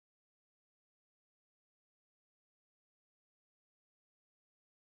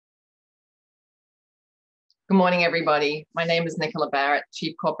Good morning, everybody. My name is Nicola Barrett,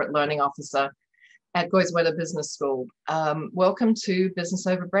 Chief Corporate Learning Officer at Goizueta Business School. Welcome to Business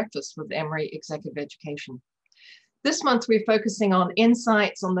Over Breakfast with Emory Executive Education. This month, we're focusing on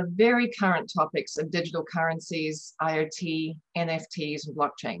insights on the very current topics of digital currencies, IoT, NFTs, and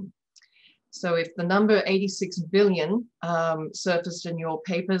blockchain. So if the number 86 billion surfaced in your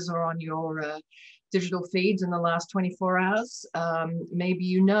papers or on your digital feeds in the last 24 hours, maybe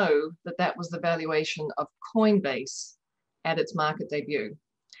you know that that was the valuation of Coinbase at its market debut.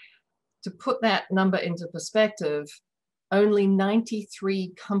 To put that number into perspective, only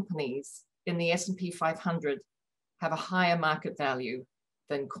 93 companies in the S&P 500 have a higher market value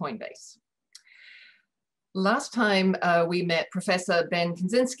than Coinbase. Last time we met, Professor Ben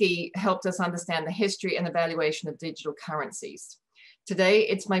Kaczynski helped us understand the history and evaluation of digital currencies. Today,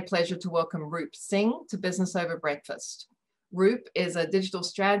 it's my pleasure to welcome Roop Singh to Business Over Breakfast. Roop is a digital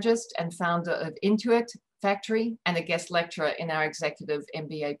strategist and founder of Intuit Factory and a guest lecturer in our executive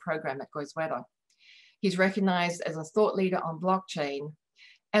MBA program at Goizueta. He's recognized as a thought leader on blockchain,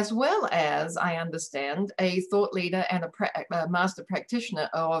 as well as, I understand, a thought leader and a master practitioner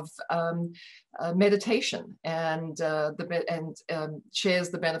of meditation and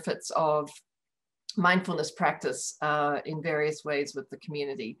shares the benefits of mindfulness practice in various ways with the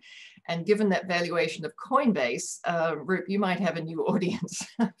community. And given that valuation of Coinbase, Roop, you might have a new audience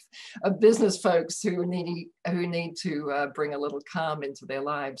of business folks who need to bring a little calm into their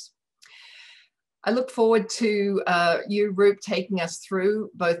lives. I look forward to you, Roop, taking us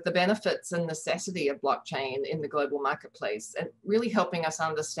through both the benefits and necessity of blockchain in the global marketplace and really helping us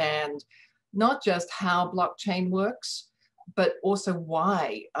understand not just how blockchain works, but also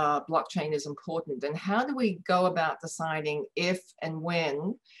why blockchain is important and how do we go about deciding if and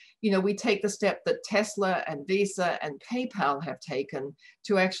when, we take the step that Tesla and Visa and PayPal have taken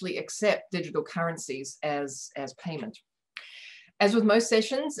to actually accept digital currencies as payment. As with most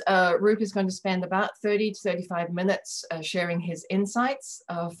sessions, Roop is going to spend about 30 to 35 minutes sharing his insights,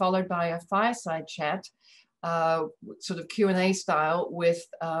 followed by a fireside chat, sort of Q&A style with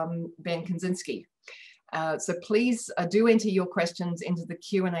Ben Kaczynski. So please do enter your questions into the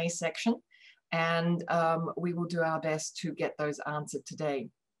Q&A section, and we will do our best to get those answered today.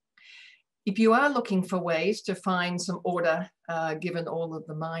 If you are looking for ways to find some order, given all of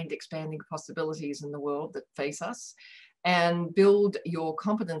the mind-expanding possibilities in the world that face us, and build your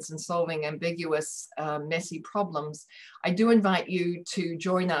competence in solving ambiguous, messy problems, I do invite you to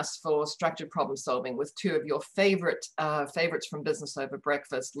join us for structured problem solving with two of your favorites from Business Over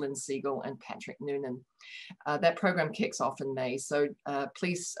Breakfast, Lynn Siegel and Patrick Noonan. That program kicks off in May, so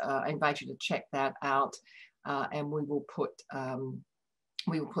please, I invite you to check that out, and we will put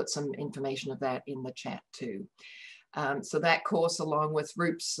some information of that in the chat too. So that course, along with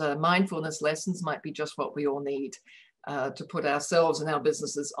Roop's mindfulness lessons, might be just what we all need to put ourselves and our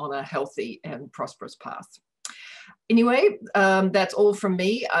businesses on a healthy and prosperous path. Anyway, that's all from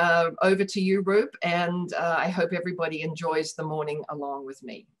me. Over to you, Roop, and I hope everybody enjoys the morning along with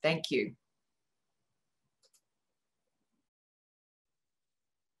me. Thank you.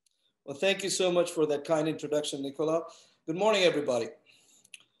 Well, thank you so much for that kind introduction, Nicola. Good morning, everybody.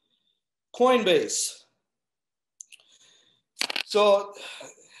 Coinbase. So,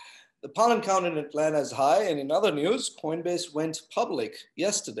 the pollen count in Atlanta is high, and in other news, Coinbase went public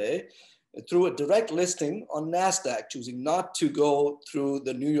yesterday through a direct listing on NASDAQ, choosing not to go through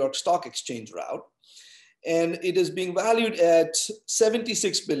the New York Stock Exchange route. And it is being valued at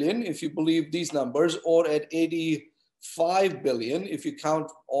 76 billion, if you believe these numbers, or at 85 billion, if you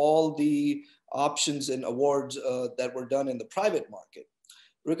count all the options and awards that were done in the private market.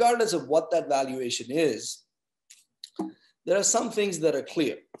 Regardless of what that valuation is, there are some things that are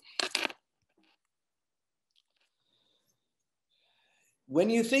clear. When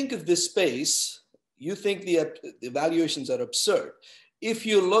you think of this space, you think the valuations are absurd. If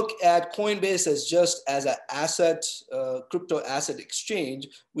you look at Coinbase as just as an asset, crypto asset exchange,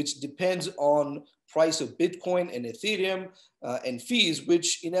 which depends on price of Bitcoin and Ethereum and fees,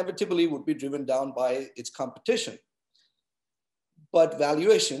 which inevitably would be driven down by its competition. But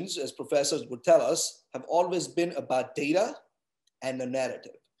valuations, as professors would tell us, have always been about data and a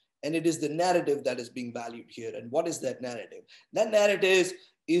narrative. And it is the narrative that is being valued here. And what is that narrative? That narrative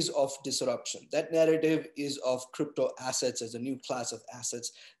is of disruption. That narrative is of crypto assets as a new class of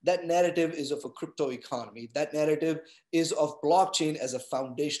assets. That narrative is of a crypto economy. That narrative is of blockchain as a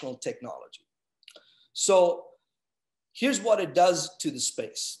foundational technology. So here's what it does to the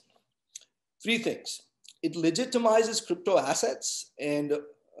space. Three things. It legitimizes crypto assets and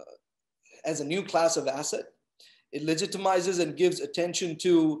as a new class of asset. It legitimizes and gives attention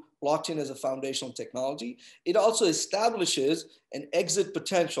to blockchain as a foundational technology. It also establishes an exit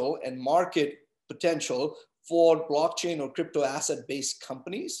potential and market potential for blockchain or crypto asset-based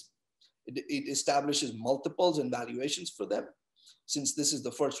companies. It establishes multiples and valuations for them, since this is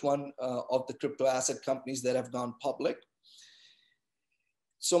the first one of the crypto asset companies that have gone public.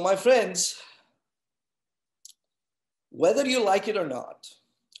 So my friends, whether you like it or not,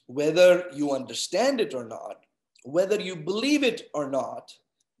 whether you understand it or not, whether you believe it or not,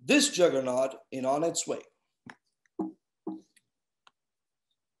 this juggernaut is on its way.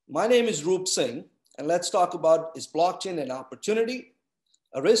 My name is Roop Singh, and let's talk about, is blockchain an opportunity,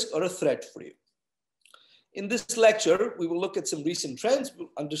 a risk, or a threat for you? In this lecture, we will look at some recent trends,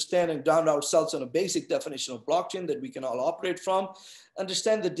 we'll understand and ground ourselves on a basic definition of blockchain that we can all operate from,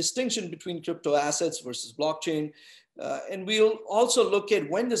 understand the distinction between crypto assets versus blockchain, and we'll also look at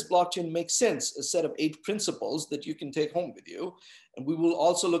when does blockchain make sense, a set of 8 principles that you can take home with you. And we will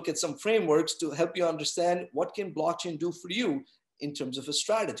also look at some frameworks to help you understand what can blockchain do for you in terms of a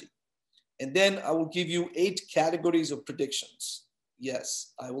strategy. And then I will give you 8 categories of predictions.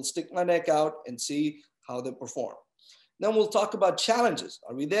 Yes, I will stick my neck out and see how they perform. Then we'll talk about challenges.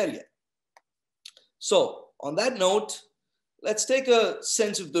 Are we there yet? So on that note, let's take a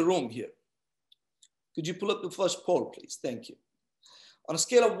sense of the room here. Could you pull up the first poll, please? Thank you. On a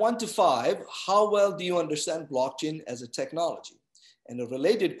scale of 1 to 5, how well do you understand blockchain as a technology? And a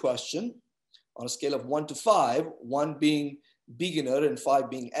related question, on a scale of 1 to 5, 1 being beginner and 5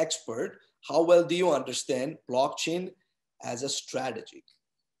 being expert, how well do you understand blockchain as a strategy?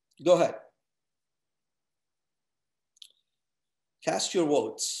 Go ahead. Cast your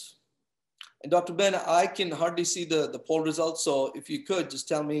votes. And Dr. Ben, I can hardly see the poll results. So if you could just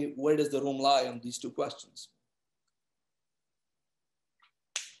tell me, where does the room lie on these 2 questions?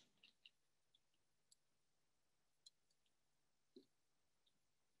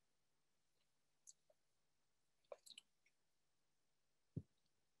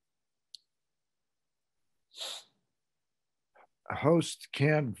 A host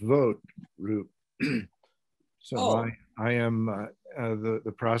can't vote, Roop. So I am,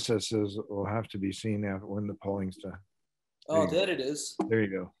 the processes will have to be seen after when the polling's done. There it is. There you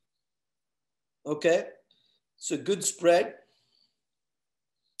go. Okay, so good spread.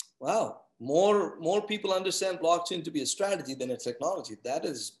 Wow, more people understand blockchain to be a strategy than a technology. That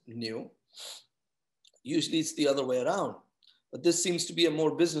is new. Usually it's the other way around, but this seems to be a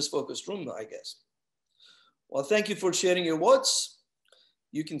more business-focused room, I guess. Well, thank you for sharing your votes.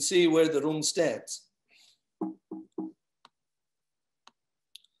 You can see where the room stands.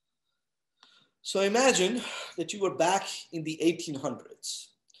 So imagine that you were back in the 1800s,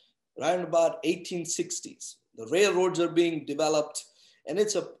 around about 1860s. The railroads are being developed, and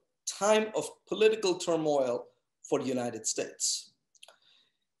it's a time of political turmoil for the United States.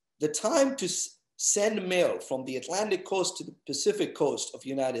 The time to send mail from the Atlantic coast to the Pacific coast of the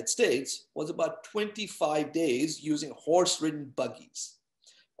United States was about 25 days using horse-ridden buggies.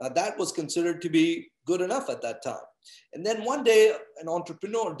 Now, that was considered to be good enough at that time. And then one day, an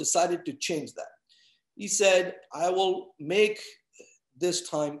entrepreneur decided to change that. He said, I will make this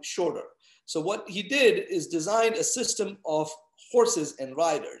time shorter. So what he did is designed a system of horses and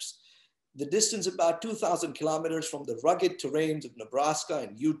riders. The distance about 2,000 kilometers from the rugged terrains of Nebraska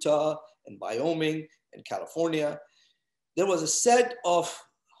and Utah and Wyoming and California. There was a set of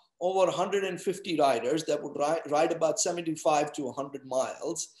over 150 riders that would ride about 75 to 100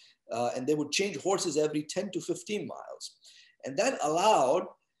 miles, and they would change horses every 10 to 15 miles. And that allowed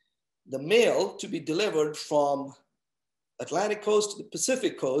the mail to be delivered from Atlantic coast to the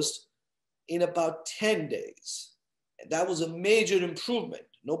Pacific coast in about 10 days. And that was a major improvement.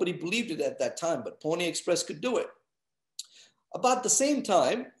 Nobody believed it at that time, but Pony Express could do it. About the same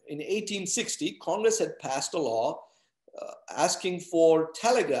time, in 1860, Congress had passed a law asking for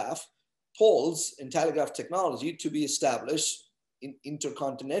telegraph poles and telegraph technology to be established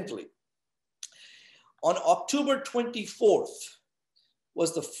intercontinentally. On October 24th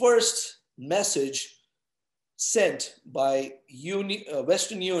was the first message sent by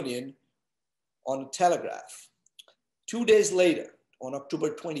Western Union on telegraph. 2 days later, on October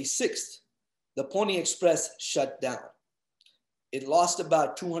 26th, the Pony Express shut down. It lost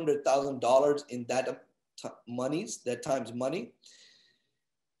about $200,000 in that time's money.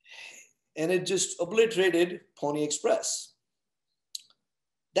 And it just obliterated Pony Express.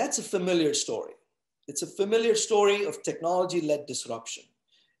 That's a familiar story. It's a familiar story of technology-led disruption.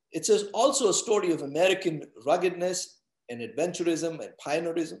 It's also a story of American ruggedness and adventurism and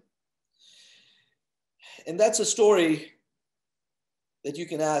pioneerism. And that's a story that you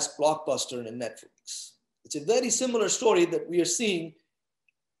can ask Blockbuster and Netflix. It's a very similar story that we are seeing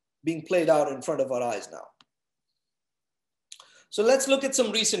being played out in front of our eyes now. So let's look at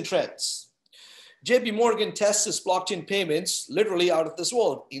some recent trends. JP Morgan tests its blockchain payments literally out of this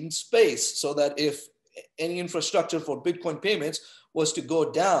world in space, so that if any infrastructure for Bitcoin payments was to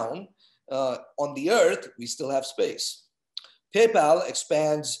go down on the earth, we still have space. PayPal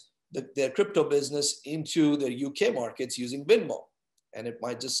expands their crypto business into their UK markets using Venmo, and it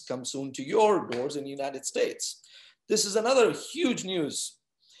might just come soon to your doors in the United States. This is another huge news.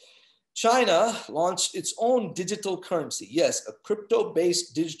 China launched its own digital currency. Yes, a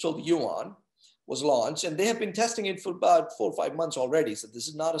crypto-based digital yuan was launched, and they have been testing it for about 4 or 5 months already. So this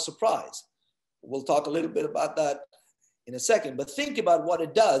is not a surprise. We'll talk a little bit about that in a second, but think about what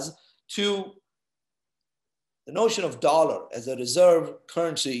it does to the notion of dollar as a reserve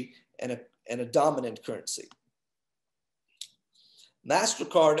currency and a dominant currency.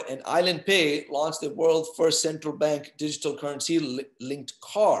 MasterCard and Island Pay launched the world's first central bank digital currency linked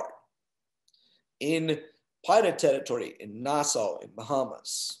card in pirate territory in Nassau in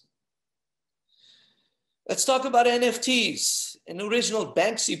Bahamas. Let's talk about NFTs. An original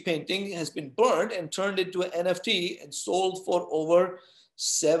Banksy painting has been burned and turned into an NFT and sold for over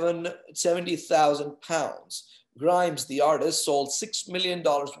 70,000 pounds. Grimes, the artist, sold $6 million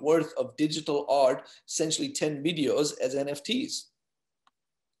worth of digital art, essentially 10 videos, as NFTs.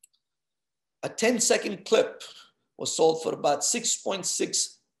 A 10-second clip was sold for about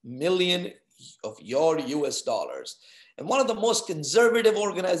 6.6 million of your US dollars. And one of the most conservative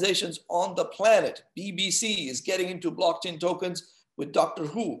organizations on the planet, BBC, is getting into blockchain tokens with Doctor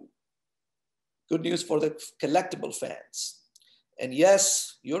Who. Good news for the collectible fans. And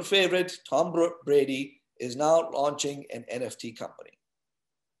yes, your favorite, Tom Brady, is now launching an NFT company.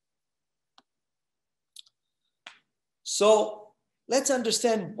 So let's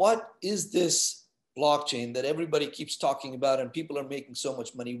understand, what is this blockchain that everybody keeps talking about and people are making so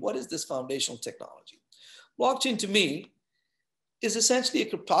much money? What is this foundational technology? Blockchain, to me, is essentially a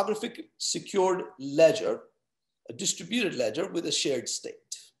cryptographic secured ledger, a distributed ledger with a shared state.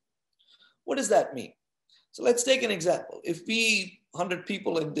 What does that mean? So let's take an example. If we 100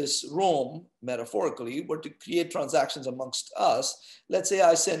 people in this room, metaphorically, were to create transactions amongst us, let's say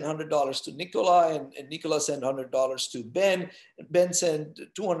I send $100 to Nicola and Nicola send $100 to Ben, and Ben send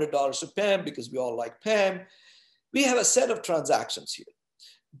 $200 to Pam because we all like Pam. We have a set of transactions here.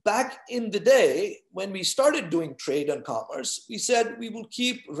 Back in the day, when we started doing trade and commerce, we said we will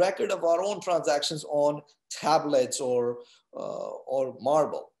keep record of our own transactions on tablets or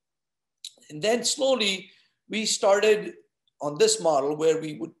marble. And then slowly we started on this model where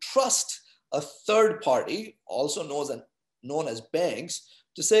we would trust a third party, also known as banks,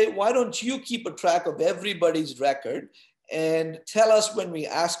 to say, why don't you keep a track of everybody's record and tell us when we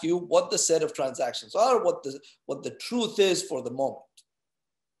ask you what the set of transactions are, what the truth is for the moment.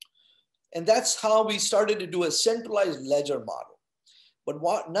 And that's how we started to do a centralized ledger model. But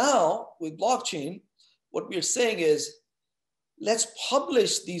now with blockchain, what we're saying is, let's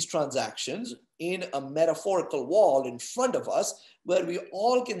publish these transactions in a metaphorical wall in front of us where we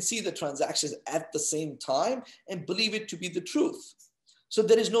all can see the transactions at the same time and believe it to be the truth. So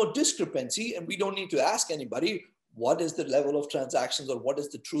there is no discrepancy, and we don't need to ask anybody what is the level of transactions or what is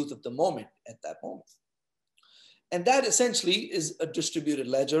the truth of the moment at that moment. And that essentially is a distributed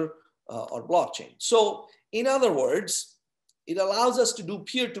ledger or blockchain. So in other words, it allows us to do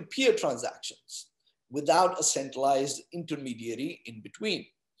peer-to-peer transactions without a centralized intermediary in between.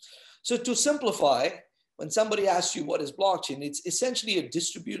 So to simplify, when somebody asks you what is blockchain, it's essentially a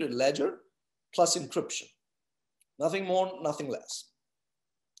distributed ledger plus encryption. Nothing more, nothing less.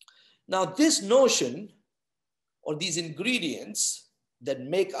 Now this notion, or these ingredients that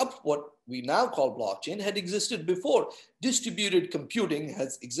make up what we now call blockchain, had existed before. Distributed computing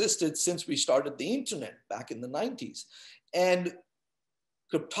has existed since we started the internet back in the 90s. And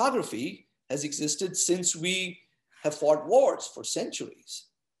cryptography has existed since we have fought wars for centuries.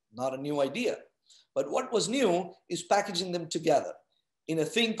 Not a new idea. But what was new is packaging them together in a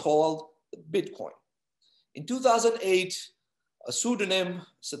thing called Bitcoin. In 2008, a pseudonym,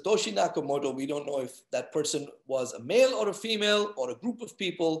 Satoshi Nakamoto, we don't know if that person was a male or a female or a group of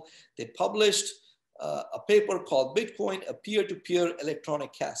people, they published a paper called Bitcoin, a peer-to-peer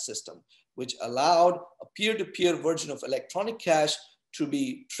electronic cash system, which allowed a peer-to-peer version of electronic cash to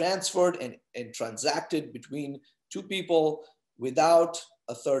be transferred and transacted between two people without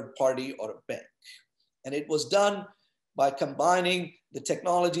a third party or a bank. And it was done by combining the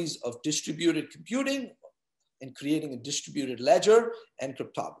technologies of distributed computing and creating a distributed ledger and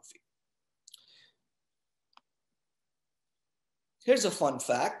cryptography. Here's a fun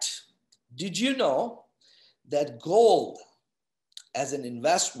fact. Did you know that gold as an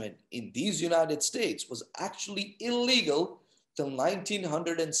investment in these United States was actually illegal till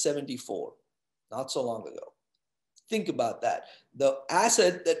 1974, not so long ago. Think about that. The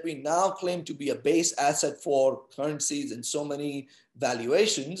asset that we now claim to be a base asset for currencies and so many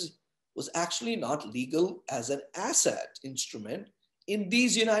valuations was actually not legal as an asset instrument in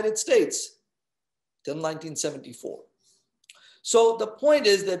these United States till 1974. So the point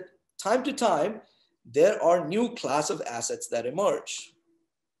is that time to time, there are new class of assets that emerge.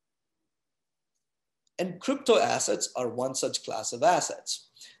 And crypto assets are one such class of assets.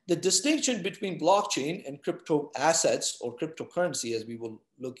 The distinction between blockchain and crypto assets or cryptocurrency, as we will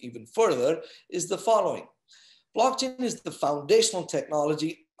look even further, is the following. Blockchain is the foundational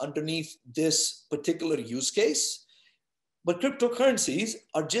technology underneath this particular use case, but cryptocurrencies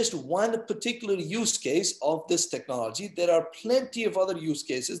are just one particular use case of this technology. There are plenty of other use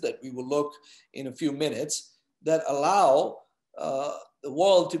cases that we will look in a few minutes that allow the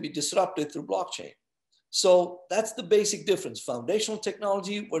world to be disrupted through blockchain. So that's the basic difference, foundational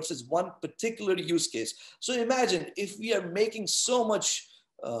technology versus one particular use case. So imagine if we are making so much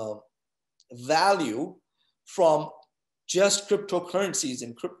value from just cryptocurrencies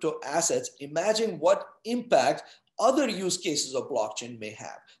and crypto assets, imagine what impact other use cases of blockchain may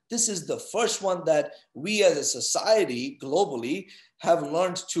have. This is the first one that we as a society globally have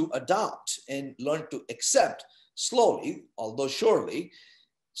learned to adopt and learned to accept slowly, although surely.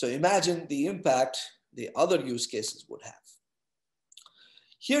 So imagine the impact the other use cases would have.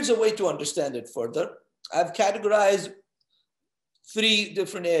 Here's a way to understand it further. I've categorized 3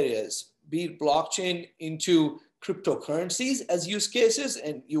 different areas, be it blockchain into cryptocurrencies as use cases,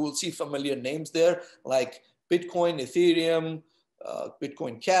 and you will see familiar names there like Bitcoin, Ethereum,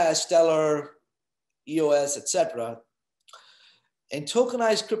 Bitcoin Cash, Stellar, EOS, etc. And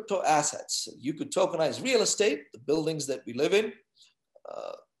tokenized crypto assets. You could tokenize real estate, the buildings that we live in.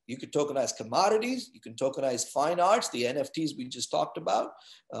 You could tokenize commodities. You can tokenize fine arts, the NFTs we just talked about,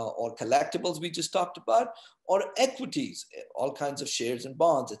 or collectibles we just talked about, or equities, all kinds of shares and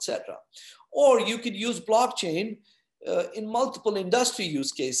bonds, etc. Or you could use blockchain in multiple industry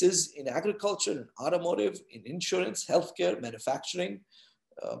use cases in agriculture, in automotive, in insurance, healthcare, manufacturing,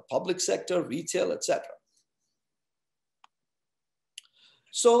 public sector, retail, etc.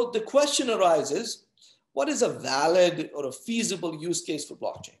 So the question arises, what is a valid or a feasible use case for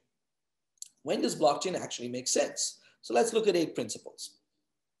blockchain? When does blockchain actually make sense? So let's look at 8 principles.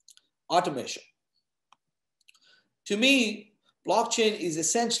 Automation. To me, blockchain is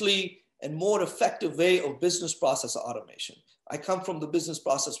essentially a more effective way of business process automation. I come from the business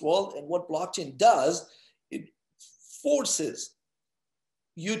process world, and what blockchain does, it forces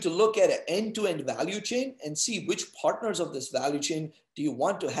you to look at an end-to-end value chain and see which partners of this value chain do you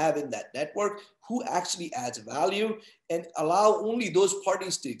want to have in that network, who actually adds value, and allow only those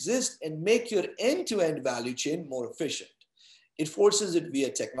parties to exist and make your end-to-end value chain more efficient. It forces it via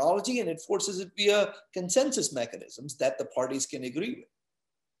technology, and it forces it via consensus mechanisms that the parties can agree with.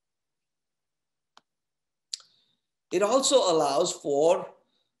 It also allows for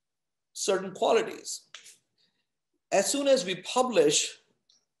certain qualities. As soon as we publish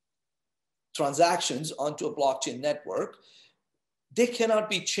transactions onto a blockchain network, they cannot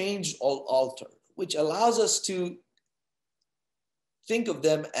be changed or altered, which allows us to think of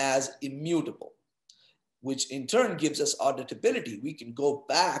them as immutable, which in turn gives us auditability. We can go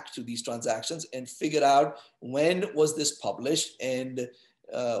back to these transactions and figure out when was this published and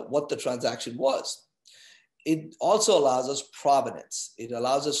what the transaction was. It also allows us provenance. It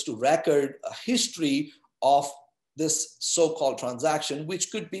allows us to record a history of this so-called transaction,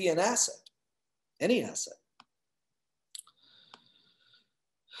 which could be an asset, any asset.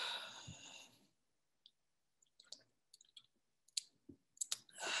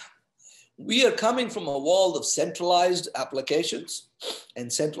 We are coming from a world of centralized applications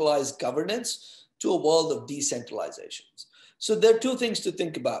and centralized governance to a world of decentralizations. So there are 2 things to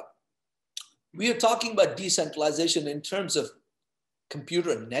think about. We are talking about decentralization in terms of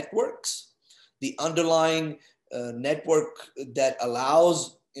computer networks, the underlying network that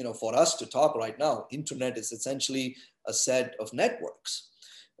allows, for us to talk right now. Internet is essentially a set of networks,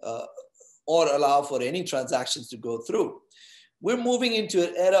 or allow for any transactions to go through. We're moving into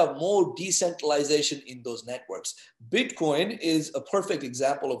an era of more decentralization in those networks. Bitcoin is a perfect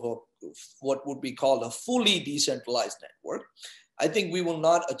example of what would be called a fully decentralized network. I think we will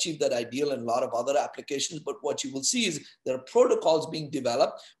not achieve that ideal in a lot of other applications, but what you will see is there are protocols being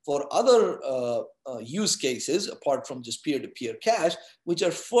developed for other use cases apart from just peer-to-peer cash, which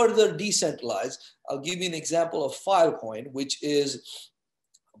are further decentralized. I'll give you an example of Filecoin, which is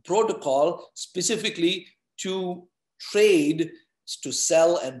a protocol specifically to trade, to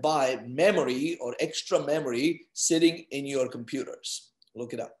sell and buy memory or extra memory sitting in your computers.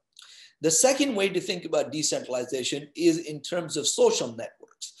 Look it up. The second way to think about decentralization is in terms of social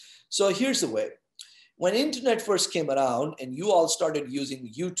networks. So here's the way. When internet first came around and you all started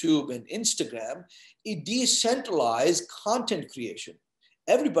using YouTube and Instagram, it decentralized content creation.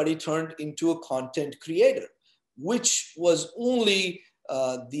 Everybody turned into a content creator, which was only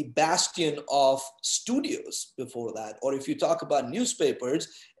the bastion of studios before that. Or if you talk about newspapers,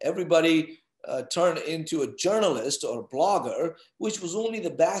 everybody turned into a journalist or a blogger, which was only the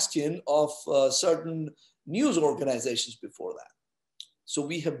bastion of certain news organizations before that. So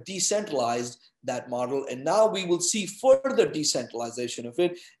we have decentralized that model, and now we will see further decentralization of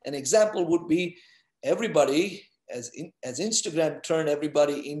it. An example would be everybody, as Instagram turned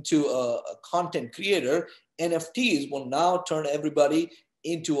everybody into a content creator, NFTs will now turn everybody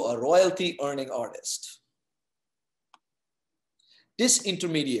into a royalty earning artist.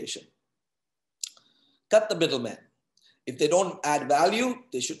 Disintermediation. Cut the middleman. If they don't add value,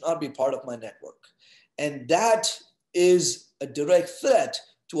 they should not be part of my network. And that is a direct threat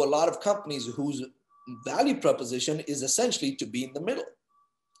to a lot of companies whose value proposition is essentially to be in the middle,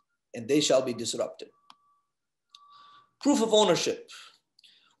 and they shall be disrupted. Proof of ownership.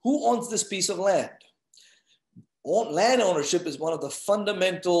 Who owns this piece of land? Land ownership is one of the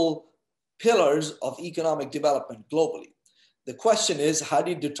fundamental pillars of economic development globally. The question is, how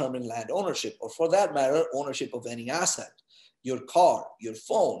do you determine land ownership, or for that matter, ownership of any asset? Your car, your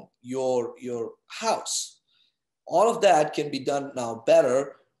phone, your house. All of that can be done now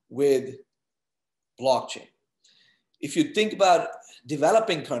better with blockchain. If you think about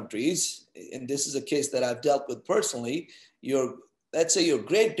developing countries, and this is a case that I've dealt with personally, let's say your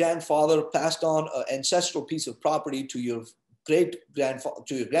great-grandfather passed on an ancestral piece of property to your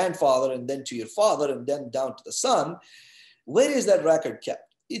grandfather, and then to your father, and then down to the son. Where is that record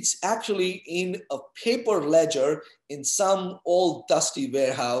kept? It's actually in a paper ledger in some old dusty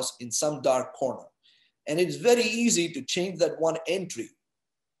warehouse in some dark corner. And it's very easy to change that one entry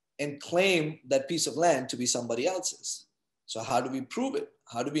and claim that piece of land to be somebody else's. So how do we prove it?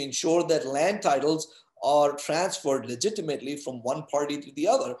 How do we ensure that land titles are transferred legitimately from one party to the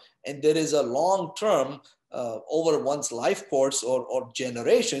other? And there is a long-term, over one's life course or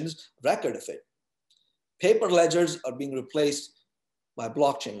generations record of it. Paper ledgers are being replaced by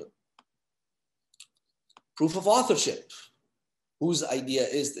blockchain. Proof of authorship. Whose idea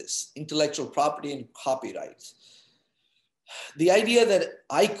is this? Intellectual property and copyright. The idea that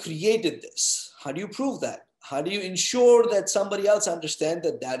I created this, how do you prove that? How do you ensure that somebody else understands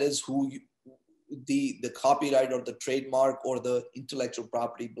that that is who the copyright or the trademark or the intellectual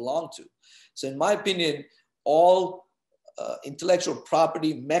property belong to? So in my opinion, all intellectual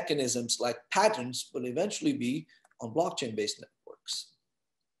property mechanisms like patents will eventually be on blockchain-based networks.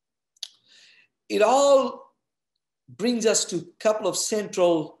 It all brings us to a couple of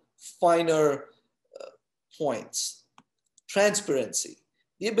central finer points. Transparency,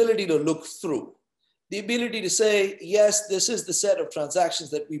 the ability to look through, the ability to say, yes, this is the set of transactions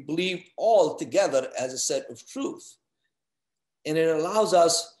that we believe all together as a set of truth. And it allows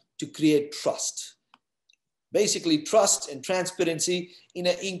us to create trust. Basically, trust and transparency in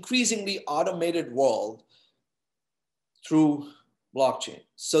an increasingly automated world through blockchain.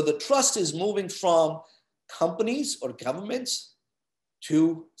 So the trust is moving from companies or governments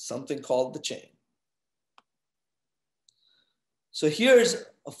to something called the chain. So here's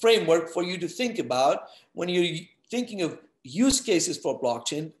a framework for you to think about when you're thinking of use cases for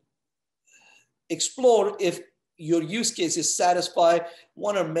blockchain. Explore if your use cases satisfy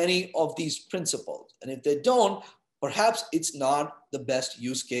one or many of these principles. And if they don't, perhaps it's not the best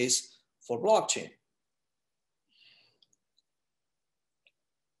use case for blockchain.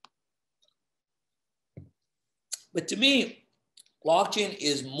 But to me, blockchain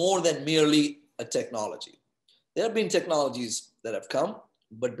is more than merely a technology. There have been technologies that have come,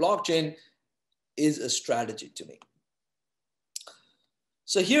 but blockchain is a strategy to me.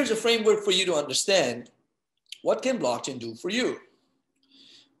 So here's a framework for you to understand what can blockchain do for you.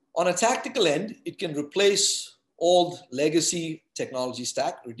 On a tactical end, it can replace old legacy technology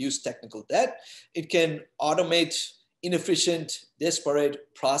stack, reduce technical debt. It can automate inefficient,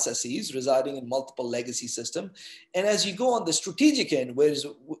 disparate processes residing in multiple legacy systems. And as you go on the strategic end,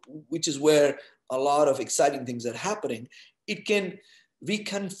 which is where a lot of exciting things are happening, it can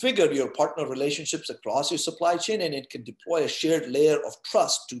reconfigure your partner relationships across your supply chain, and it can deploy a shared layer of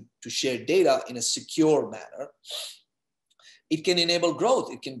trust to share data in a secure manner. It can enable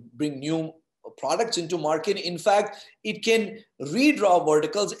growth. It can bring new products into market. In fact, it can redraw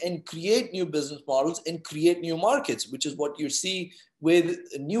verticals and create new business models and create new markets, which is what you see with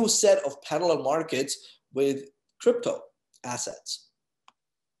a new set of parallel markets with crypto assets.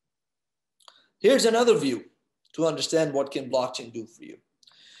 Here's another view to understand what can blockchain do for you.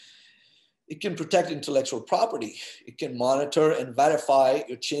 It can protect intellectual property. It can monitor and verify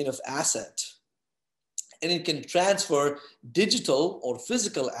your chain of asset. And it can transfer digital or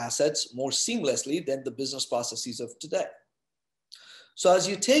physical assets more seamlessly than the business processes of today. So as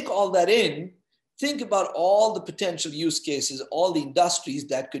you take all that in, think about all the potential use cases, all the industries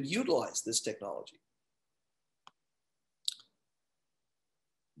that could utilize this technology.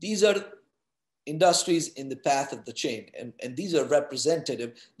 These are industries in the path of the chain, and these are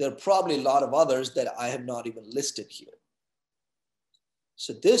representative. There are probably a lot of others that I have not even listed here.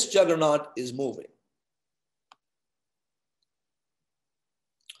 So this juggernaut is moving.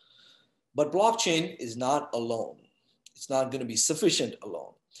 But blockchain is not alone. It's not going to be sufficient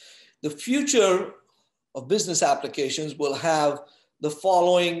alone. The future of business applications will have the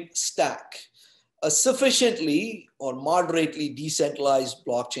following stack: a sufficiently or moderately decentralized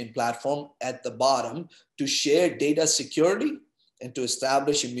blockchain platform at the bottom to share data securely and to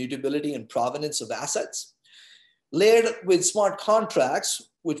establish immutability and provenance of assets, layered with smart contracts,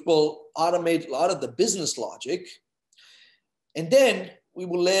 which will automate a lot of the business logic. And then we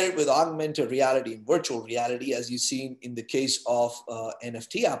will layer it with augmented reality and virtual reality, as you've seen in the case of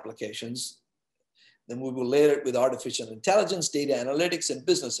NFT applications. Then we will layer it with artificial intelligence, data analytics, and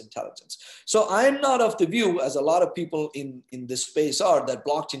business intelligence. So I'm not of the view, as a lot of people in this space are, that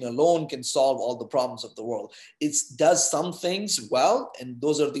blockchain alone can solve all the problems of the world. It does some things well, and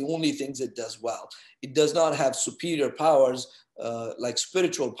those are the only things it does well. It does not have superior powers like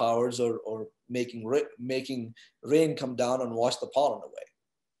spiritual powers or making rain come down and wash the pollen away.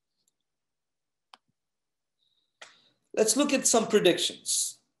 Let's look at some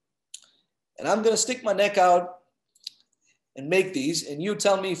predictions. And I'm going to stick my neck out and make these, and you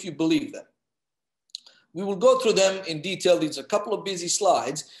tell me if you believe them. We will go through them in detail. These are a couple of busy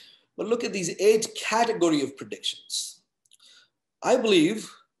slides, but look at these 8 categories of predictions. I believe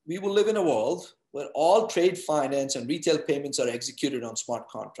we will live in a world where all trade, finance, and retail payments are executed on smart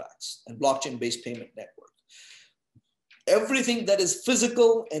contracts and blockchain-based payment network. Everything that is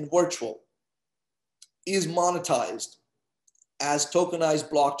physical and virtual is monetized as tokenized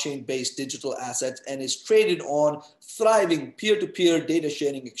blockchain-based digital assets and is traded on thriving peer-to-peer data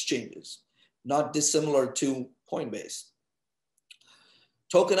sharing exchanges, not dissimilar to Coinbase.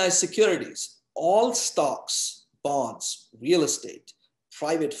 Tokenized securities, all stocks, bonds, real estate,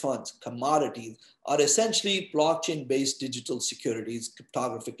 private funds, commodities are essentially blockchain-based digital securities,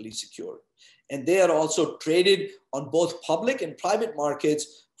 cryptographically secured. And they are also traded on both public and private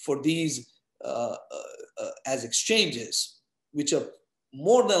markets for these as exchanges, which are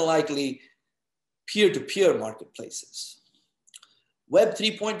more than likely peer-to-peer marketplaces. Web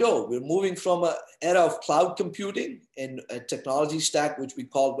 3.0, we're moving from an era of cloud computing and a technology stack, which we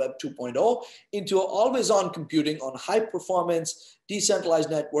call Web 2.0, into always-on computing on high-performance, decentralized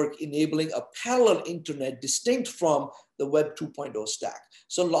network, enabling a parallel internet distinct from the Web 2.0 stack.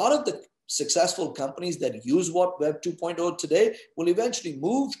 So a lot of the successful companies that use Web 2.0 today will eventually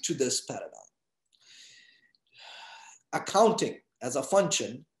move to this paradigm. Accounting as a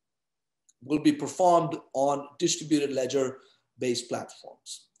function will be performed on distributed ledger-based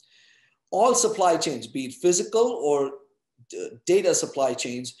platforms. All supply chains, be it physical or data supply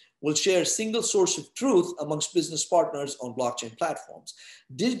chains, will share a single source of truth amongst business partners on blockchain platforms.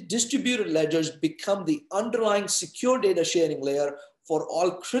 Distributed ledgers become the underlying secure data sharing layer for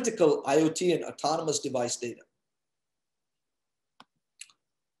all critical IoT and autonomous device data.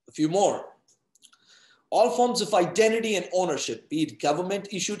 A few more. All forms of identity and ownership, be it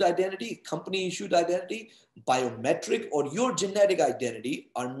government-issued identity, company-issued identity, biometric, or your genetic identity,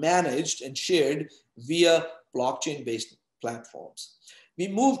 are managed and shared via blockchain-based platforms. We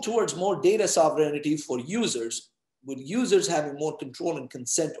move towards more data sovereignty for users, with users having more control and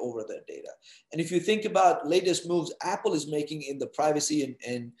consent over their data. And if you think about latest moves Apple is making in the privacy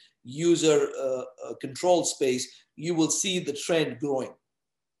and user control space, you will see the trend growing.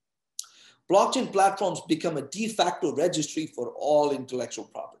 Blockchain platforms become a de facto registry for all intellectual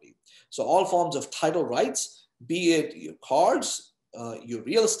property. So all forms of title rights, be it your cars, your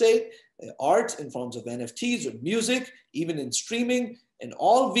real estate, art in forms of NFTs or music, even in streaming, and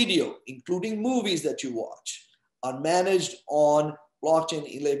all video, including movies that you watch, are managed on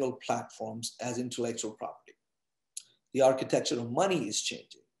blockchain-enabled platforms as intellectual property. The architecture of money is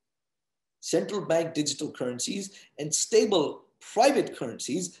changing. Central bank digital currencies and stable private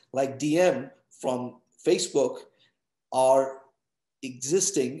currencies like DM from Facebook are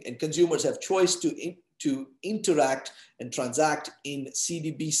existing, and consumers have choice to interact and transact in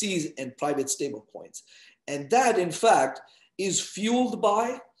CDBCs and private stablecoins. And that, in fact, is fueled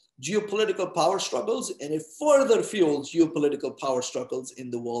by geopolitical power struggles, and it further fuels geopolitical power struggles in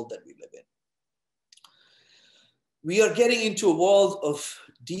the world that we live in. We are getting into a world of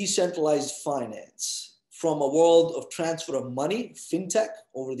decentralized finance, from a world of transfer of money, fintech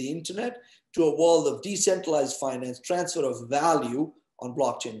over the internet, to a world of decentralized finance, transfer of value on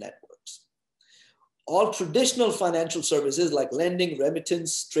blockchain networks. All traditional financial services like lending,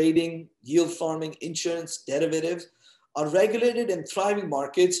 remittance, trading, yield farming, insurance, derivatives are regulated and thriving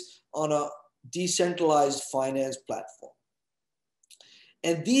markets on a decentralized finance platform.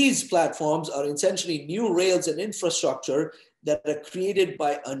 And these platforms are essentially new rails and infrastructure that are created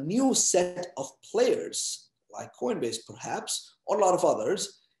by a new set of players, like Coinbase perhaps, or a lot of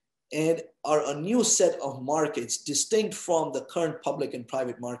others, and are a new set of markets distinct from the current public and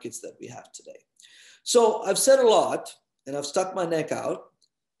private markets that we have today. So I've said a lot and I've stuck my neck out.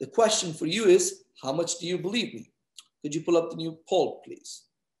 The question for you is, how much do you believe me? Could you pull up the new poll, please?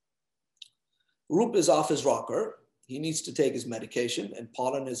 Roop is off his rocker. He needs to take his medication, and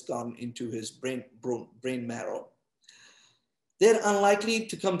pollen has gone into his brain marrow. They're unlikely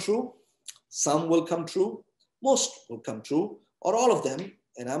to come true. Some will come true. Most will come true, or all of them,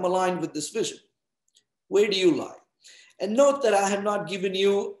 and I'm aligned with this vision. Where do you lie? And note that I have not given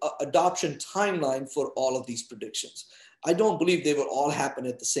you an adoption timeline for all of these predictions. I don't believe they will all happen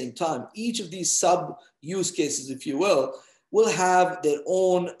at the same time. Each of these sub-use cases, if you will have their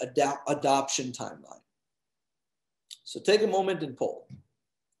own adoption timeline. So take a moment and poll.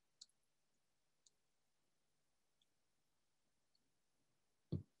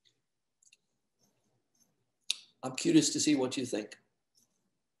 I'm curious to see what you think.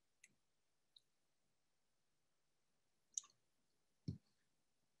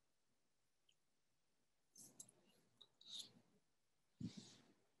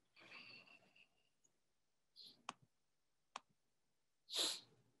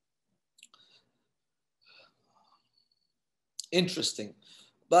 Interesting.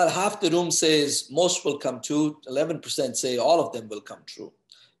 About half the room says most will come true. 11% say all of them will come true.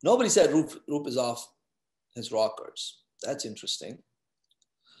 Nobody said Roop is off his rockers. That's interesting.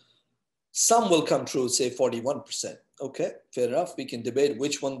 Some will come true, say 41%. Okay, fair enough. We can debate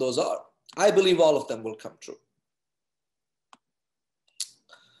which one those are. I believe all of them will come true.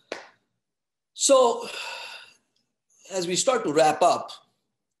 So as we start to wrap up,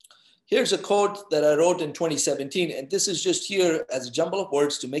 here's a quote that I wrote in 2017, and this is just here as a jumble of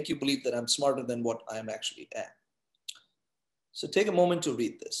words to make you believe that I'm smarter than what I am actually at. So take a moment to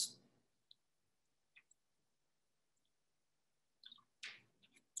read this.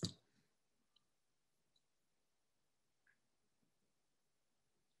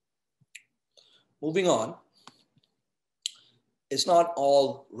 Moving on, it's not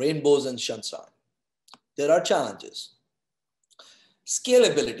all rainbows and sunshine. There are challenges.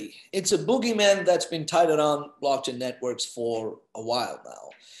 Scalability. It's a boogeyman that's been tied around blockchain networks for a while now.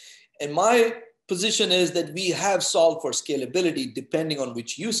 And my position is that we have solved for scalability depending on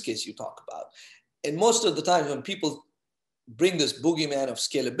which use case you talk about. And most of the time when people bring this boogeyman of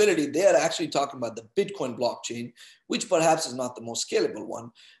scalability, they are actually talking about the Bitcoin blockchain, which perhaps is not the most scalable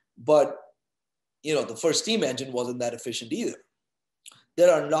one. But the first steam engine wasn't that efficient either.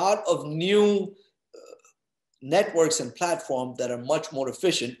 There are a lot of new networks and platforms that are much more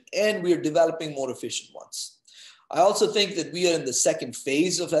efficient, and we're developing more efficient ones. I also think that we are in the second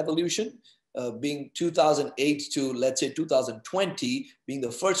phase of evolution, being 2008 to, let's say, 2020, being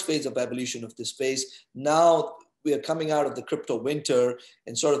the first phase of evolution of this space. Now we are coming out of the crypto winter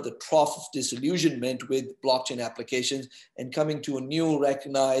and sort of the trough of disillusionment with blockchain applications and coming to a new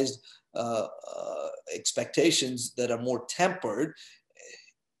recognized expectations that are more tempered.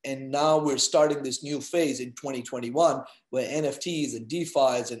 And now we're starting this new phase in 2021 where NFTs and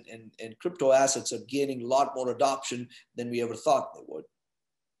DeFis and crypto assets are gaining a lot more adoption than we ever thought they would.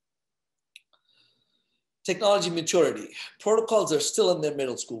 Technology maturity. Protocols are still in their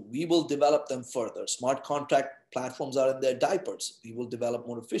middle school. We will develop them further. Smart contract platforms are in their diapers. We will develop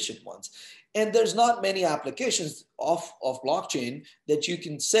more efficient ones. And there's not many applications of blockchain that you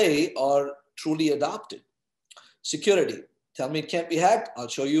can say are truly adopted. Security. Tell me it can't be hacked. I'll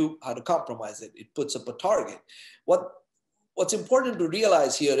show you how to compromise it. It puts up a target. What's important to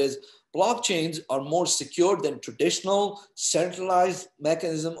realize here is blockchains are more secure than traditional centralized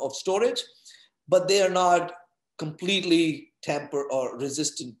mechanism of storage, but they are not completely tamper or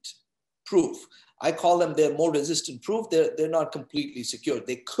resistant proof. I call them, they're more resistant proof. They're not completely secure.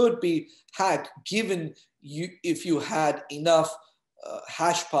 They could be hacked given if you had enough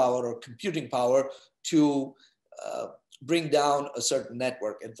hash power or computing power to bring down a certain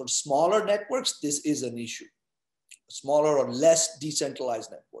network. And for smaller networks, this is an issue. Smaller or less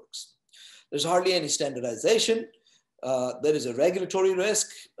decentralized networks. There's hardly any standardization. There is a regulatory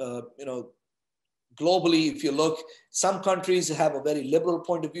risk. Globally, if you look, some countries have a very liberal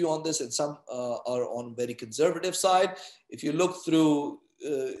point of view on this, and some are on very conservative side. If you look through,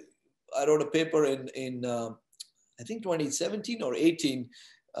 I wrote a paper in I think 2017 or 18.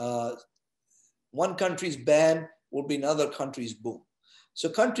 One country's ban will be another country's boom. So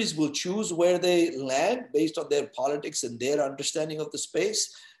countries will choose where they land based on their politics and their understanding of the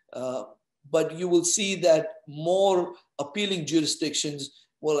space. But you will see that more appealing jurisdictions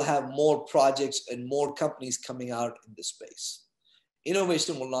will have more projects and more companies coming out in this space.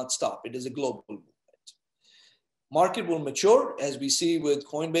 Innovation will not stop. It is a global movement. Market will mature, as we see with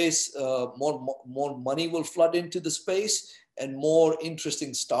Coinbase. More money will flood into the space, and more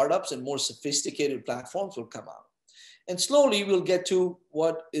interesting startups and more sophisticated platforms will come out. And slowly we'll get to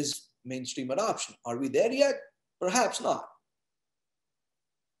what is mainstream adoption. Are we there yet? Perhaps not.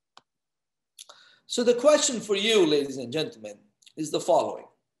 So the question for you, ladies and gentlemen, is the following.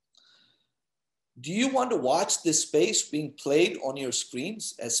 Do you want to watch this space being played on your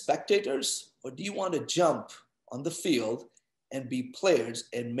screens as spectators, or do you want to jump on the field and be players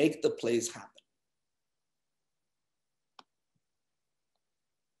and make the plays happen?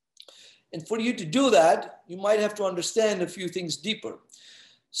 And for you to do that, you might have to understand a few things deeper.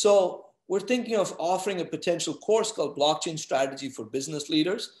 So we're thinking of offering a potential course called Blockchain Strategy for Business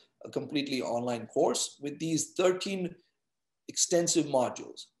Leaders, a completely online course with these 13 extensive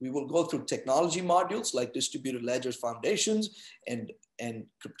modules. We will go through technology modules like distributed ledgers foundations and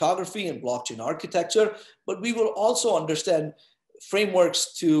cryptography and blockchain architecture, but we will also understand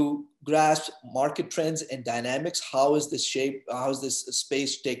frameworks to grasp market trends and dynamics. How is this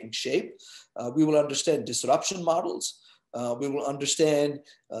space taking shape? We will understand disruption models. We will understand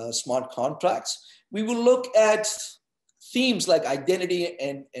smart contracts. We will look at themes like identity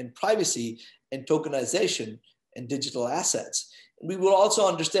and privacy and tokenization and digital assets. And we will also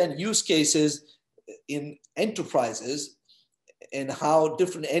understand use cases in enterprises and how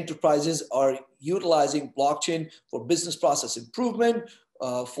different enterprises are utilizing blockchain for business process improvement,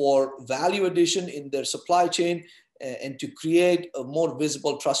 for value addition in their supply chain, and to create a more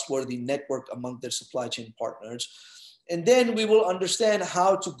visible, trustworthy network among their supply chain partners. And then we will understand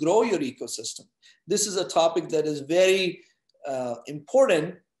how to grow your ecosystem. This is a topic that is very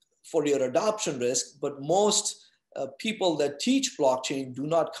important for your adoption risk, but most people that teach blockchain do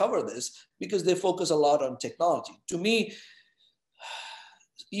not cover this because they focus a lot on technology. To me,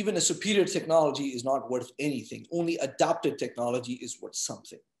 even a superior technology is not worth anything. Only adopted technology is worth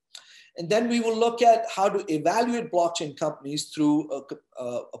something. And then we will look at how to evaluate blockchain companies through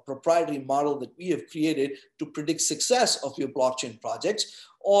a proprietary model that we have created to predict success of your blockchain projects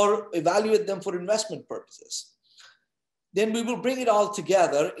or evaluate them for investment purposes. Then we will bring it all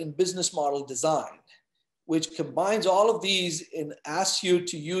together in business model design, which combines all of these and asks you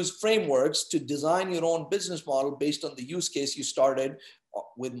to use frameworks to design your own business model based on the use case you started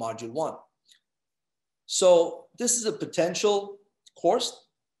with module 1. So this is a potential course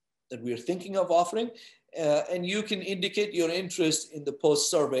that we are thinking of offering, and you can indicate your interest in the post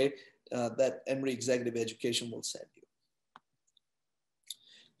survey that Emory Executive Education will send you.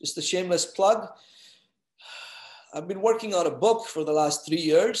 Just a shameless plug. I've been working on a book for the last 3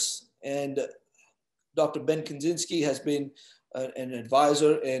 years, and Dr. Ben Kaczynski has been an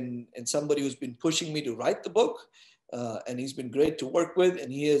advisor and somebody who's been pushing me to write the book. And he's been great to work with,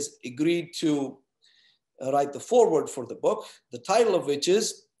 and he has agreed to write the foreword for the book, the title of which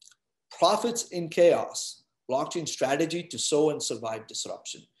is Profits in Chaos, Blockchain Strategy to Sow and Survive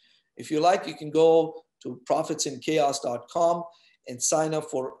Disruption. If you like, you can go to profitsinchaos.com and sign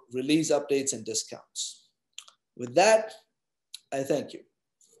up for release updates and discounts. With that, I thank you.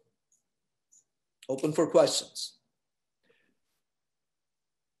 Open for questions.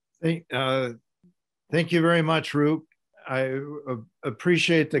 Thank you very much, Roop. I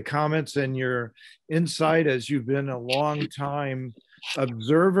appreciate the comments and your insight, as you've been a long time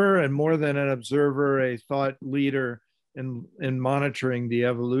observer, and more than an observer, a thought leader in monitoring the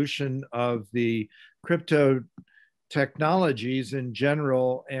evolution of the crypto technologies in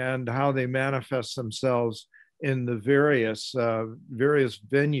general and how they manifest themselves in the various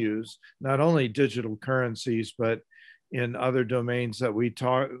venues, not only digital currencies, but in other domains that we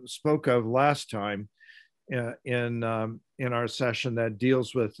spoke of last time in our session that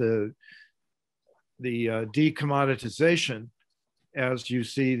deals with the decommoditization, as you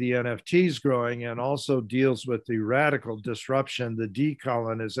see the NFTs growing, and also deals with the radical disruption, the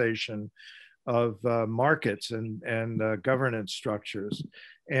decolonization of markets and governance structures.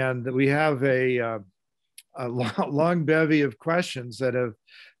 And we have a long bevy of questions that have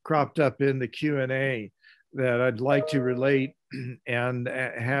cropped up in the Q&A that I'd like to relate and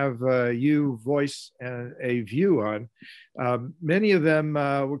have you voice a view on. Many of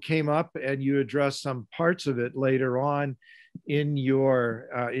them came up, and you addressed some parts of it later on in your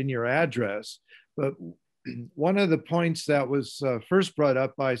address. But one of the points that was first brought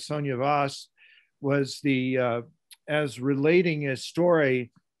up by Sonia Voss was the as relating a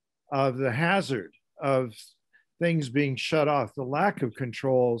story of the hazard of things being shut off. The lack of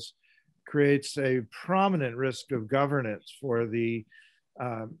controls creates a prominent risk of governance for the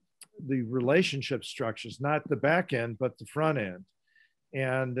relationship structures, not the back end, but the front end.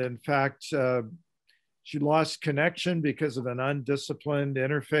 And in fact, she lost connection because of an undisciplined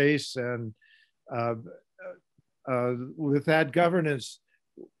interface. And with that governance,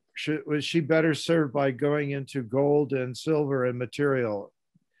 was she better served by going into gold and silver and material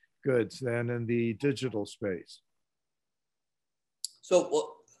goods than in the digital space?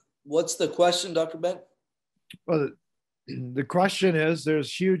 So what's the question, Dr. Ben? Well, the question is,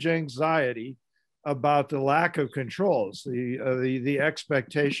 there's huge anxiety about the lack of controls, the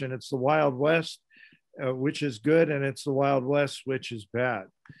expectation. It's the Wild West, which is good, and it's the Wild West, which is bad.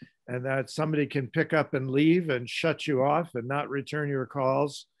 And that somebody can pick up and leave and shut you off and not return your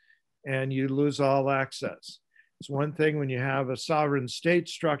calls, and you lose all access. It's one thing when you have a sovereign state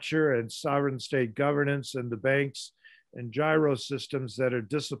structure and sovereign state governance and the banks and gyro systems that are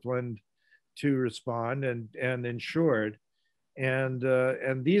disciplined to respond and insured. And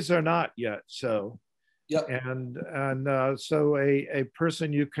these are not yet so. Yep. And so a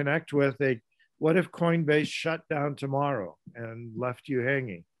person you connect with, what if Coinbase shut down tomorrow and left you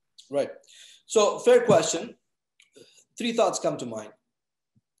hanging? Right. So fair question. Three thoughts come to mind.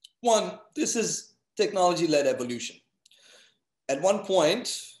 One, this is technology-led evolution. At one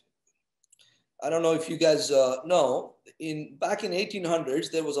point, I don't know if you guys know, back in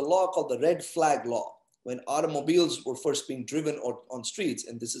 1800s, there was a law called the red flag law, when automobiles were first being driven on streets,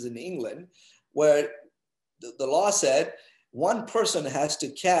 and this is in England, where the law said one person has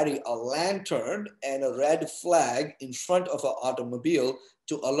to carry a lantern and a red flag in front of an automobile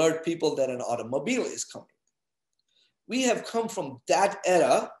to alert people that an automobile is coming. We have come from that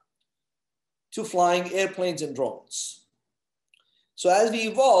era to flying airplanes and drones. So as we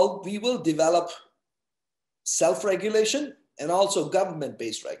evolve, we will develop self-regulation and also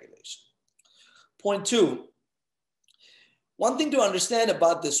government-based regulation. Point two, one thing to understand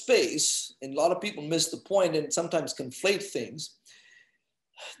about this space, and a lot of people miss the point and sometimes conflate things.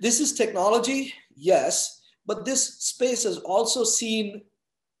 This is technology, yes, but this space has also seen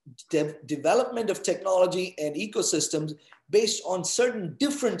development of technology and ecosystems based on certain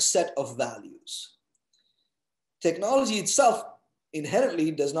different set of values. Technology itself inherently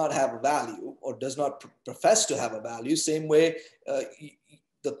does not have a value or does not profess to have a value. Same way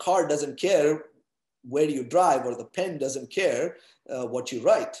the car doesn't care where you drive, or the pen doesn't care what you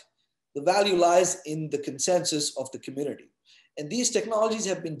write. The value lies in the consensus of the community. And these technologies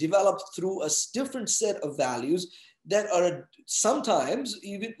have been developed through a different set of values that are sometimes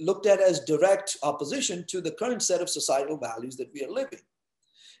even looked at as direct opposition to the current set of societal values that we are living.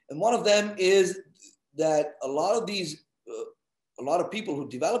 And one of them is that a lot of people who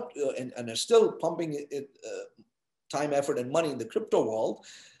developed and are still pumping time, effort, and money in the crypto world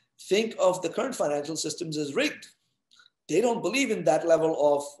think of the current financial systems as rigged. They don't believe in that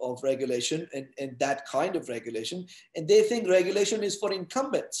level of regulation and that kind of regulation. And they think regulation is for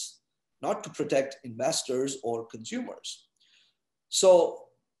incumbents, not to protect investors or consumers. So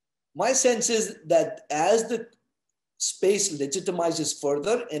my sense is that as the space legitimizes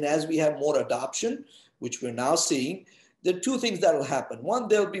further and as we have more adoption, which we're now seeing, there are two things that will happen. One,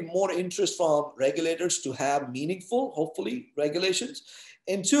 there'll be more interest from regulators to have meaningful, hopefully, regulations.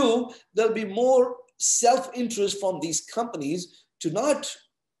 And two, there'll be more self-interest from these companies to not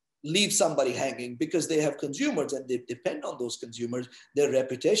leave somebody hanging because they have consumers and they depend on those consumers. Their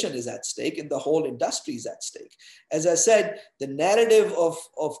reputation is at stake and the whole industry is at stake. As I said, the narrative of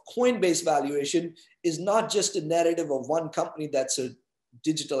Coinbase valuation is not just a narrative of one company that's a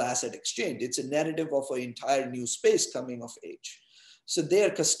digital asset exchange. It's a narrative of an entire new space coming of age. So they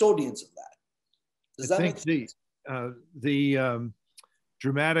are custodians of that. Does that make sense? The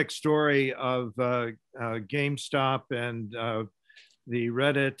dramatic story of GameStop and the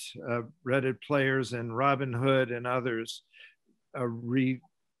Reddit players and Robinhood and others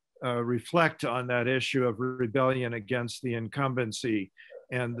reflect on that issue of rebellion against the incumbency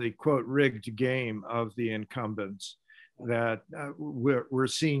and the quote rigged game of the incumbents that we're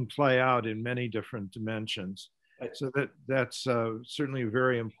seeing play out in many different dimensions. Right. So that's certainly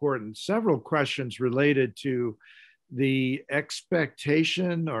very important. Several questions related to the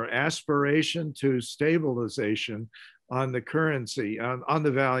expectation or aspiration to stabilization on the currency, on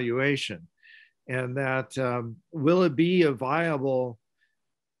the valuation, and that will it be a viable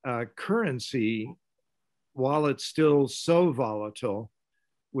currency while it's still so volatile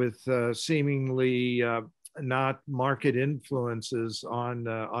with seemingly not market influences on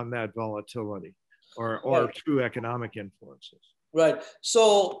that volatility or right. True economic influences. Right.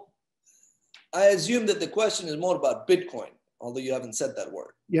 So I assume that the question is more about Bitcoin, although you haven't said that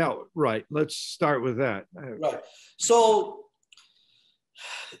word. Yeah, right. Let's start with that. Right. So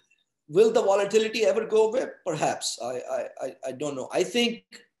will the volatility ever go away? Perhaps. I don't know. I think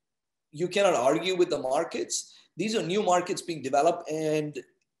you cannot argue with the markets. These are new markets being developed, and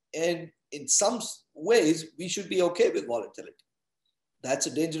in some ways, we should be okay with volatility. That's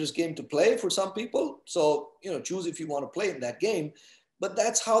a dangerous game to play for some people. So, choose if you want to play in that game. But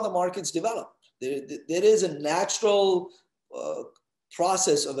that's how the markets develop. There is a natural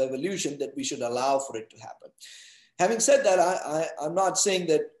process of evolution that we should allow for it to happen. Having said that, I'm not saying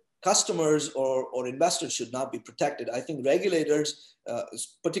that customers or investors should not be protected. I think regulators,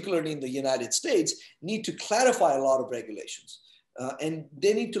 particularly in the United States, need to clarify a lot of regulations. And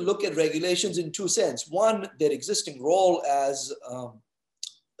they need to look at regulations in two senses. One, their existing role as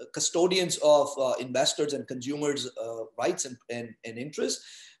custodians of investors and consumers' rights and interests,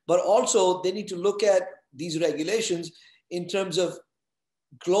 but also they need to look at these regulations in terms of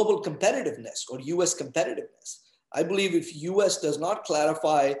global competitiveness or US competitiveness. I believe if US does not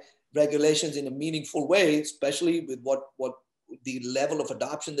clarify regulations in a meaningful way, especially with what the level of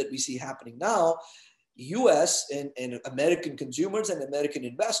adoption that we see happening now, US and American consumers and American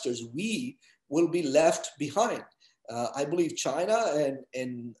investors, we will be left behind. I believe China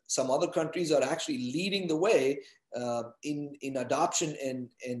and some other countries are actually leading the way in adoption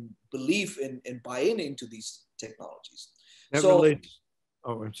and belief and buy-in into these technologies.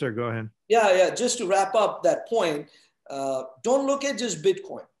 Oh, I'm sorry, go ahead. Yeah, just to wrap up that point, don't look at just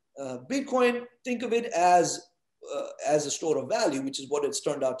Bitcoin. Bitcoin, think of it as a store of value, which is what it's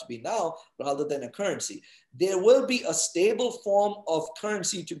turned out to be now, rather than a currency. There will be a stable form of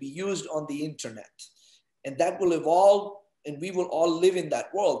currency to be used on the internet, and that will evolve, and we will all live in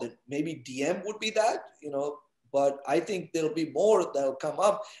that world. And maybe DM would be that, but I think there'll be more that'll come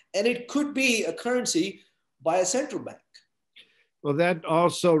up, and it could be a currency by a central bank. Well, that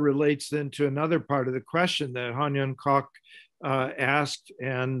also relates then to another part of the question that Hanyon Kok asked,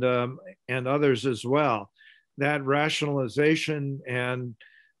 and others as well. That rationalization and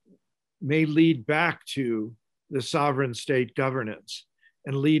may lead back to the sovereign state governance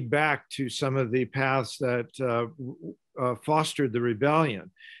and lead back to some of the paths that fostered the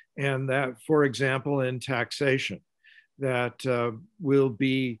rebellion. And that, for example, in taxation, that will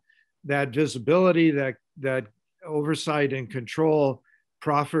be that visibility, that oversight and control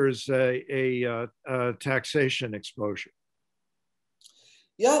proffers a taxation exposure.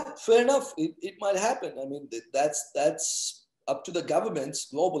 Yeah, fair enough. It might happen. I mean, that's up to the governments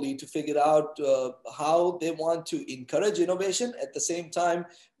globally to figure out how they want to encourage innovation, at the same time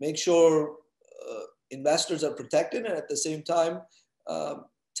make sure investors are protected, and at the same time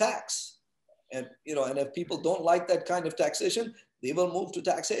tax. And and if people don't like that kind of taxation, they will move to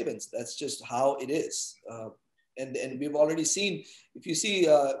tax havens. That's just how it is. And we've already seen, if you see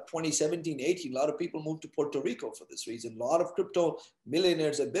 2017, 18, a lot of people moved to Puerto Rico for this reason. A lot of crypto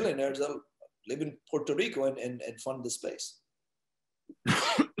millionaires and billionaires live in Puerto Rico and fund the space.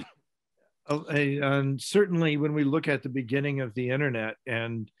 And certainly when we look at the beginning of the internet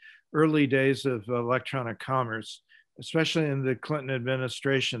and early days of electronic commerce, especially in the Clinton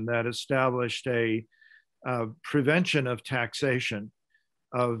administration, that established a prevention of taxation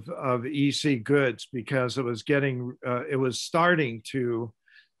of EC goods, because it was starting to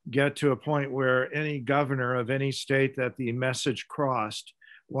get to a point where any governor of any state that the message crossed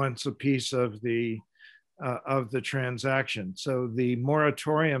wants a piece of the transaction. So the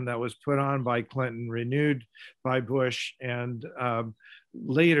moratorium that was put on by Clinton, renewed by Bush, and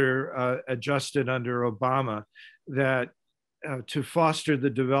later adjusted under Obama, that to foster the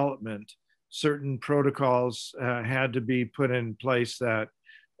development, certain protocols had to be put in place that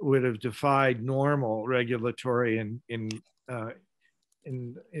would have defied normal regulatory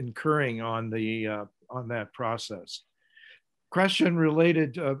incurring on that process. Question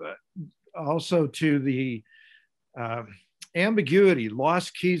related also to the ambiguity,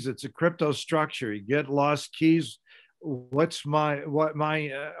 lost keys. It's a crypto structure. You get lost keys.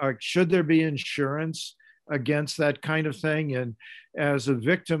 Should there be insurance against that kind of thing? And as a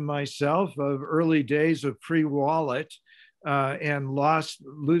victim myself of early days of pre-wallet and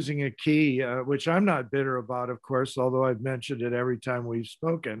losing a key, which I'm not bitter about, of course, although I've mentioned it every time we've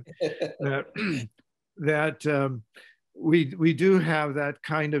spoken, that we do have that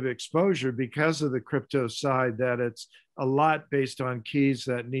kind of exposure because of the crypto side, that it's a lot based on keys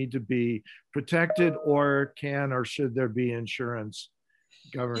that need to be protected, or should there be insurance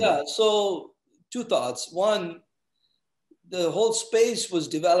governance? Yeah, so two thoughts. One, the whole space was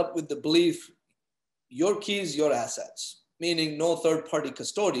developed with the belief your keys, your assets, meaning no third-party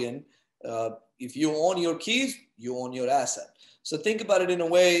custodian. If you own your keys, you own your asset. So think about it in a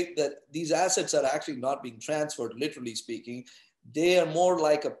way that these assets are actually not being transferred, literally speaking. They are more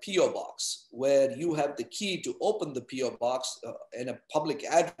like a PO box where you have the key to open the PO box and a public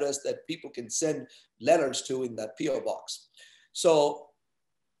address that people can send letters to in that PO box. So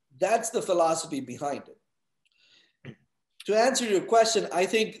that's the philosophy behind it. To answer your question, I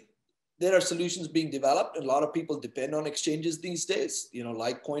think there are solutions being developed. A lot of people depend on exchanges these days,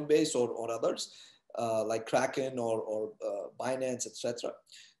 like Coinbase or others, like Kraken or Binance, etc.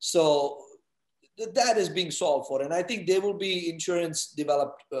 So that is being solved for. And I think there will be insurance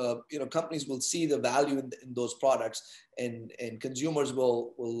developed, companies will see the value in those products, and consumers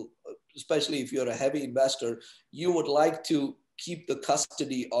will, especially if you're a heavy investor, you would like to keep the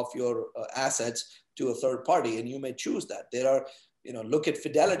custody of your assets to a third party, and you may choose that. There are, look at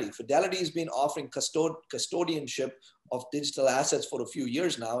Fidelity. Fidelity has been offering custodianship of digital assets for a few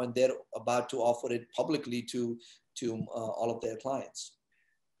years now, and they're about to offer it publicly to all of their clients.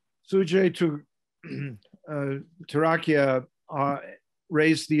 Sujay Tarakia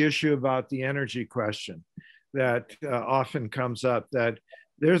raised the issue about the energy question that often comes up, that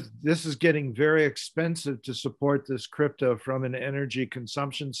this is getting very expensive to support this crypto from an energy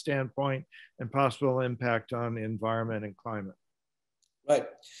consumption standpoint and possible impact on the environment and climate. Right.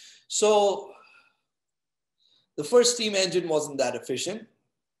 So the first steam engine wasn't that efficient,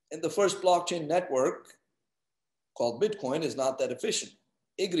 and the first blockchain network called Bitcoin is not that efficient.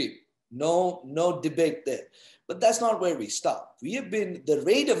 Agreed. No debate there. But that's not where we stop. The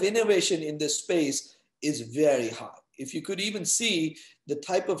rate of innovation in this space is very high. If you could even see the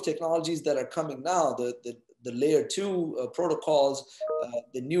type of technologies that are coming now, the layer 2 protocols,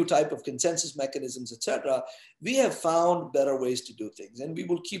 the new type of consensus mechanisms, etc., we have found better ways to do things, and we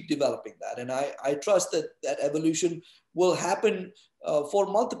will keep developing that. And I trust that evolution will happen for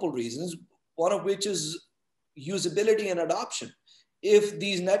multiple reasons, one of which is usability and adoption. If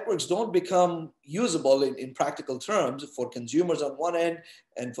these networks don't become usable in practical terms for consumers on one end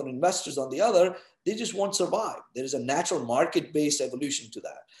and for investors on the other, they just won't survive. There is a natural market-based evolution to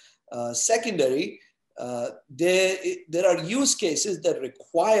that. Secondary, there are use cases that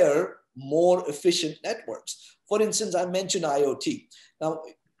require more efficient networks. For instance, I mentioned IoT. Now,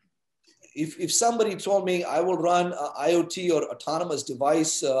 if somebody told me I will run IoT or autonomous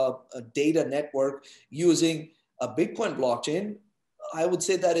device data network using a Bitcoin blockchain, I would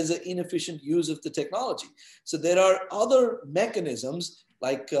say that is an inefficient use of the technology. So there are other mechanisms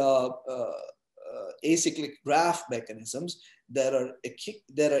like acyclic graph mechanisms that are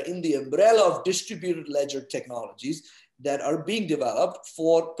in the umbrella of distributed ledger technologies that are being developed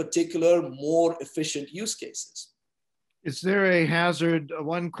for particular more efficient use cases. Is there a hazard?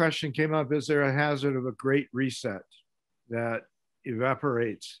 One question came up, is there a hazard of a great reset that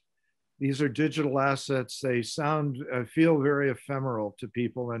evaporates? These are digital assets. They feel very ephemeral to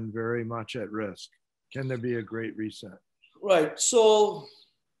people and very much at risk. Can there be a great reset? Right. So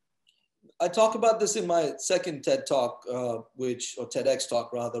I talk about this in my second TED talk, or TEDx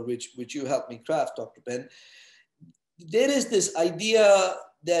talk rather, which you helped me craft, Dr. Ben. There is this idea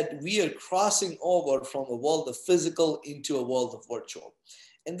that we are crossing over from a world of physical into a world of virtual.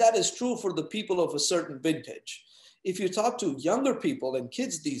 And that is true for the people of a certain vintage. If you talk to younger people and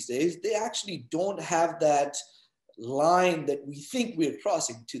kids these days, they actually don't have that line that we think we're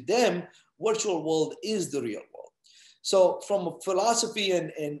crossing. To them, virtual world is the real world. So from a philosophy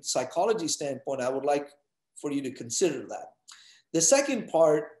and psychology standpoint, I would like for you to consider that. The second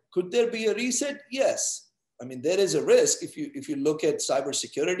part, could there be a reset? Yes. I mean, there is a risk. If you look at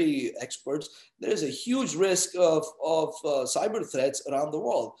cybersecurity experts, there is a huge risk of cyber threats around the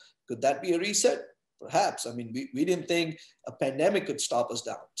world. Could that be a reset? Perhaps. I mean, we didn't think a pandemic could stop us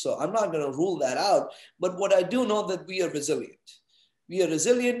down. So I'm not going to rule that out. But what I do know that we are resilient. We are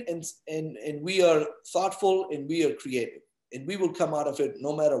resilient and we are thoughtful and we are creative. And we will come out of it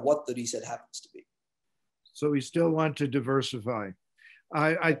no matter what the reset happens to be. So we still want to diversify.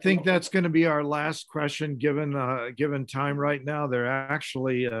 I think that's going to be our last question, given time right now. There are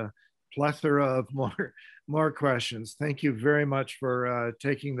actually a plethora of more questions. Thank you very much for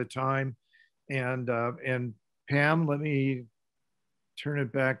taking the time. And Pam, let me turn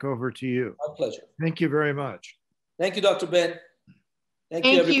it back over to you. My pleasure. Thank you very much. Thank you, Dr. Ben. Thank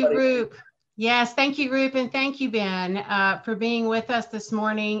you, everybody. Roop. Yes, thank you, Roop, and thank you, Ben, for being with us this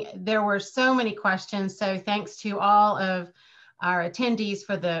morning. There were so many questions, so thanks to all of our attendees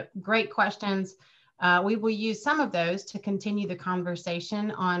for the great questions. We will use some of those to continue the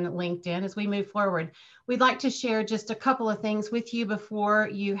conversation on LinkedIn as we move forward. We'd like to share just a couple of things with you before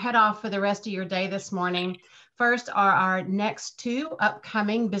you head off for the rest of your day this morning. First are our next two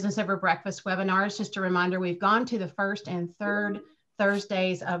upcoming Business Over Breakfast webinars. Just a reminder, we've gone to the first and third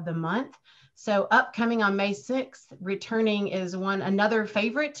Thursdays of the month. So upcoming on May 6th, returning is another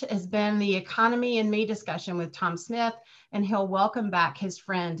favorite has been the Economy and Me discussion with Tom Smith, and he'll welcome back his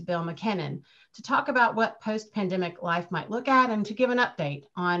friend, Bill McKinnon, to talk about what post-pandemic life might look at and to give an update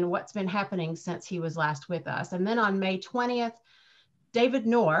on what's been happening since he was last with us. And then on May 20th, David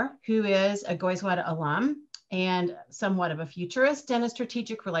Knorr, who is a Goizueta alum and somewhat of a futurist and a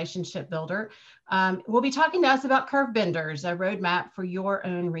strategic relationship builder, will be talking to us about curve benders, a roadmap for your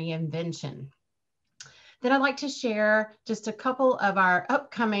own reinvention. Then I'd like to share just a couple of our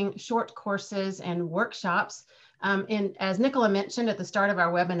upcoming short courses and workshops. As Nicola mentioned at the start of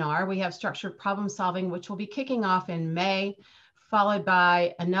our webinar, we have structured problem solving, which will be kicking off in May, followed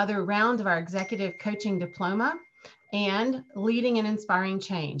by another round of our executive coaching diploma and leading and inspiring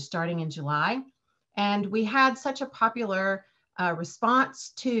change starting in July. And we had such a popular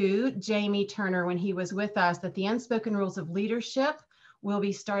response to Jamie Turner when he was with us that the Unspoken Rules of Leadership will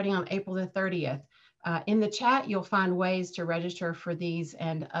be starting on April the 30th. In the chat, you'll find ways to register for these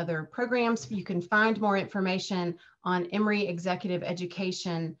and other programs. You can find more information on Emory Executive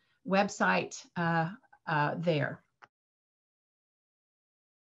Education website there.